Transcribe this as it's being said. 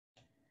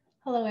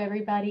Hello,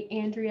 everybody.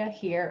 Andrea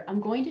here.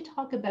 I'm going to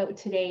talk about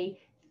today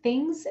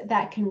things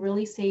that can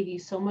really save you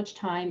so much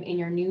time in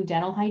your new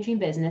dental hygiene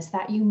business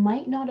that you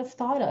might not have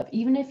thought of.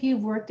 Even if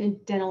you've worked in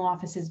dental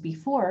offices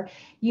before,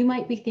 you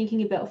might be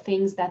thinking about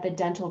things that the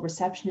dental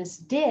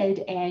receptionist did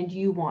and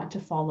you want to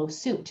follow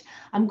suit.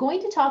 I'm going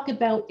to talk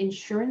about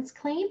insurance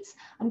claims.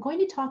 I'm going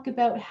to talk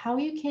about how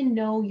you can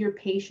know your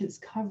patient's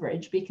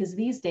coverage because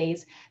these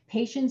days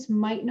patients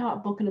might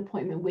not book an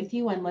appointment with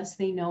you unless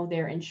they know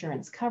their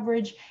insurance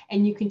coverage,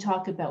 and you can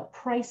talk about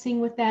pricing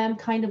with them,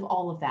 kind of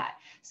all of that.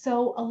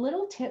 So, a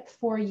little tip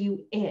for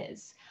you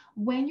is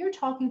when you're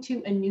talking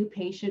to a new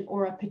patient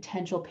or a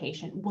potential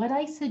patient, what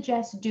I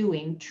suggest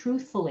doing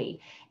truthfully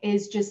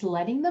is just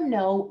letting them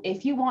know,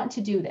 if you want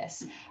to do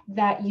this,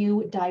 that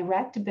you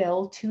direct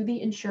bill to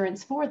the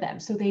insurance for them.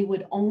 So they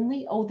would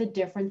only owe the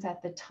difference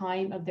at the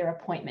time of their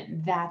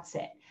appointment. That's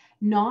it.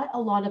 Not a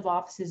lot of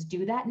offices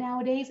do that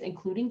nowadays,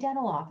 including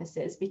dental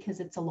offices, because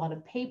it's a lot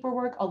of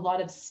paperwork, a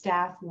lot of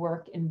staff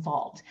work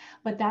involved.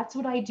 But that's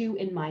what I do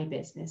in my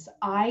business.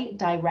 I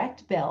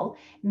direct bill,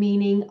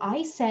 meaning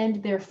I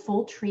send their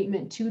full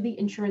treatment to the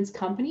insurance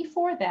company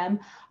for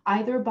them,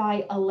 either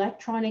by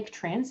electronic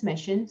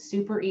transmission,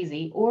 super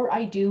easy, or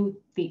I do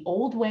the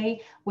old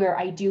way where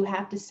I do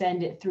have to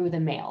send it through the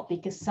mail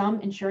because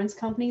some insurance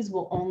companies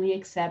will only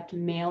accept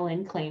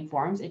mail-in claim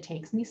forms. It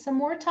takes me some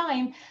more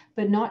time,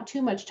 but not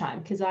too much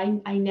time because I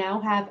now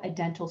have a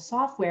dental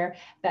software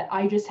that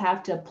I just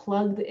have to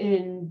plug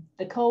in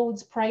the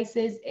codes,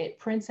 prices, it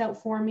prints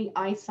out for me,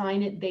 I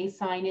sign it, they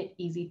sign it,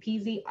 easy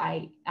peasy.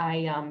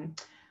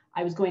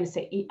 I was going to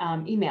say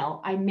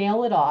email. I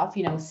mail it off,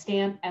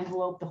 stamp,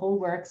 envelope, the whole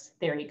works.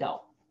 There you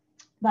go.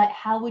 But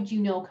how would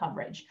you know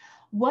coverage?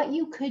 What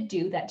you could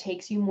do that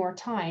takes you more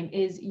time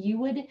is you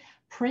would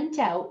print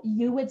out,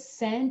 you would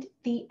send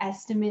the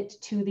estimate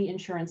to the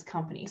insurance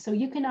company. So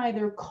you can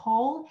either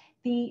call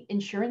the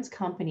insurance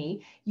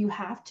company, you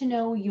have to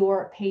know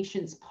your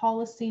patient's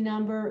policy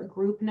number,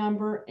 group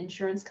number,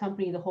 insurance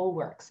company, the whole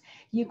works.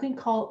 You can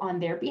call on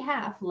their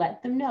behalf,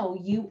 let them know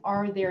you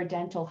are their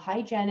dental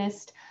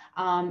hygienist,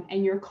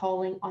 and you're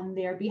calling on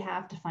their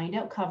behalf to find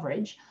out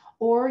coverage.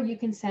 Or you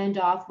can send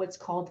off what's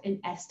called an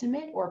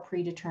estimate or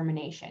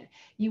predetermination.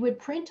 You would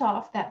print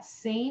off that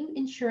same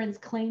insurance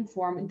claim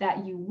form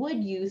that you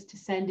would use to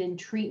send in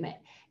treatment.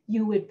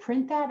 You would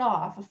print that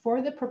off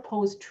for the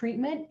proposed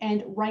treatment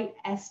and write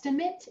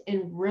estimate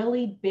in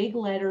really big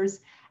letters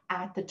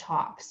at the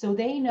top. So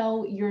they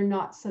know you're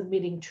not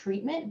submitting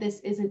treatment. This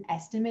is an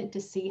estimate to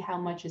see how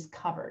much is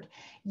covered.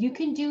 You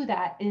can do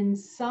that in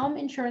some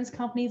insurance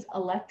companies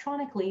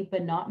electronically,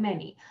 but not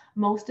many.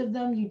 Most of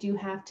them, you do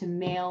have to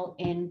mail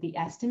in the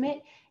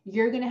estimate.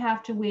 You're going to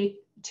have to wait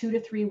 2 to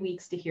 3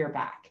 weeks to hear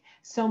back.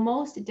 So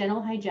most dental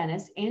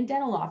hygienists and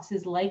dental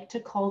offices like to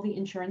call the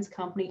insurance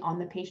company on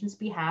the patient's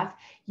behalf.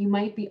 You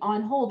might be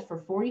on hold for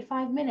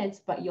 45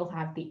 minutes, but you'll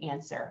have the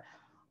answer.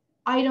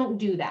 I don't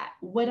do that.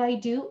 What I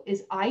do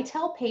is I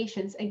tell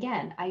patients,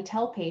 again,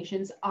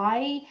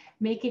 I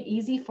make it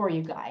easy for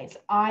you guys.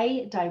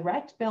 I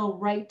direct bill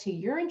right to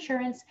your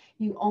insurance.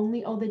 You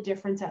only owe the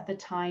difference at the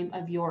time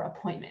of your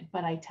appointment,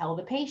 but I tell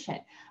the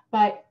patient.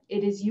 But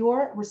it is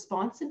your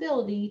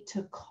responsibility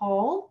to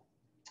call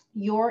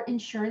your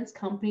insurance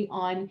company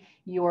on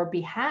your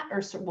behalf,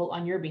 or well,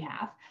 on your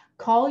behalf.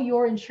 Call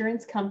your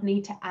insurance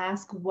company to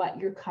ask what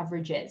your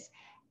coverage is.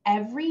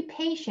 Every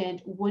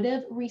patient would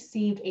have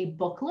received a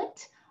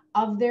booklet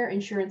of their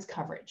insurance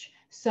coverage.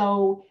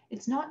 So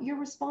it's not your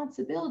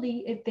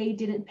responsibility if they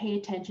didn't pay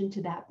attention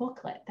to that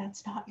booklet.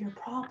 That's not your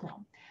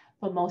problem.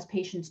 But most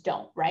patients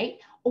don't, right?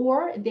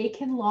 Or they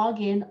can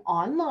log in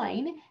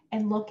online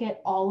and look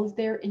at all of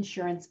their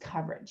insurance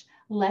coverage.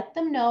 Let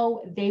them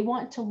know they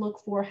want to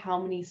look for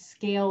how many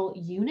scale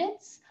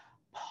units,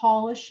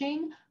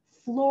 polishing,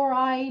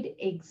 fluoride,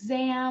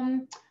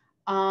 exam,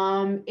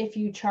 if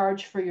you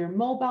charge for your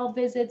mobile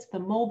visits, the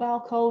mobile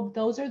code,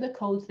 those are the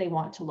codes they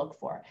want to look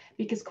for.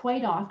 Because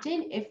quite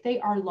often, if they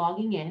are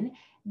logging in,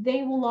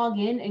 they will log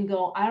in and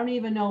go, I don't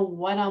even know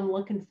what I'm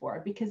looking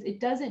for, because it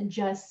doesn't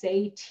just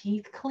say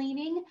teeth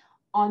cleaning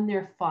on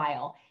their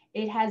file.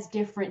 It has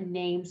different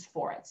names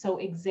for it. So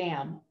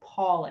exam,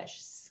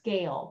 polish,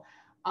 scale.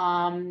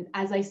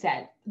 As I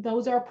said,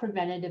 those are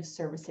preventative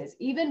services.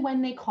 Even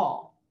when they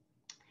call,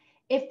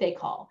 if they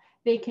call,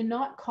 they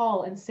cannot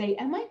call and say,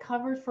 am I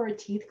covered for a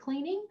teeth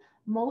cleaning?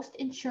 Most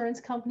insurance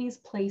companies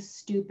play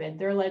stupid.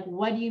 They're like,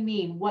 what do you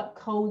mean? What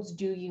codes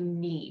do you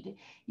need?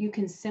 You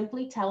can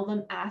simply tell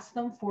them, ask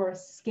them for a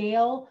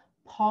scale,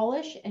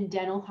 polish, and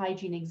dental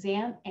hygiene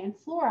exam, and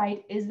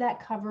fluoride. Is that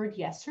covered?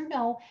 Yes or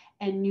no?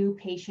 And new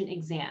patient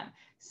exam.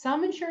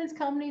 Some insurance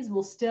companies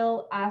will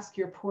still ask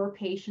your poor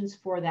patients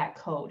for that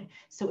code.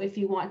 So if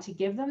you want to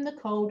give them the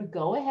code,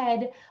 go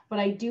ahead. But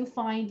I do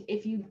find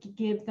if you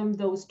give them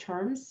those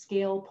terms,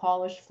 scale,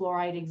 polish,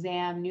 fluoride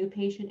exam, new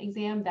patient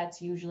exam,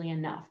 that's usually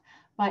enough.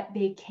 But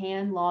they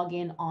can log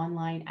in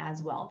online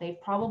as well.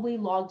 They've probably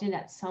logged in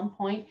at some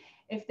point.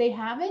 If they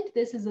haven't,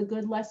 this is a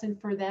good lesson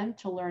for them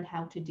to learn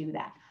how to do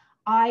that.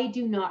 I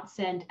do not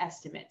send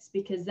estimates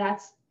because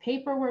that's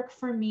paperwork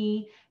for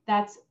me.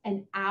 that's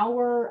an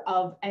hour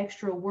of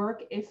extra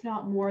work, if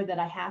not more, that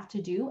I have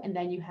to do. And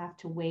then you have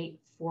to wait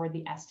for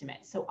the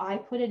estimate. So I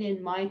put it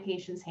in my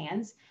patient's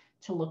hands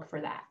to look for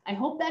that. I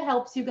hope that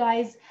helps you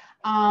guys.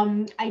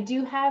 I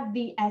do have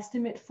the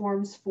estimate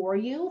forms for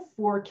you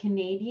for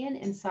Canadian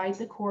inside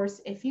the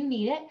course if you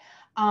need it.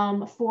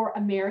 For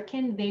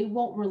American, they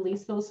won't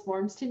release those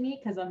forms to me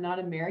because I'm not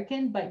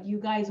American, but you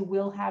guys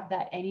will have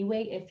that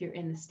anyway if you're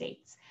in the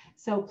States.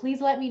 So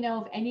please let me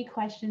know if any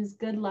questions.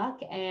 Good luck,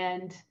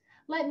 and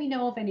let me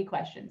know if any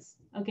questions.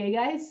 Okay,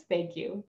 guys, thank you.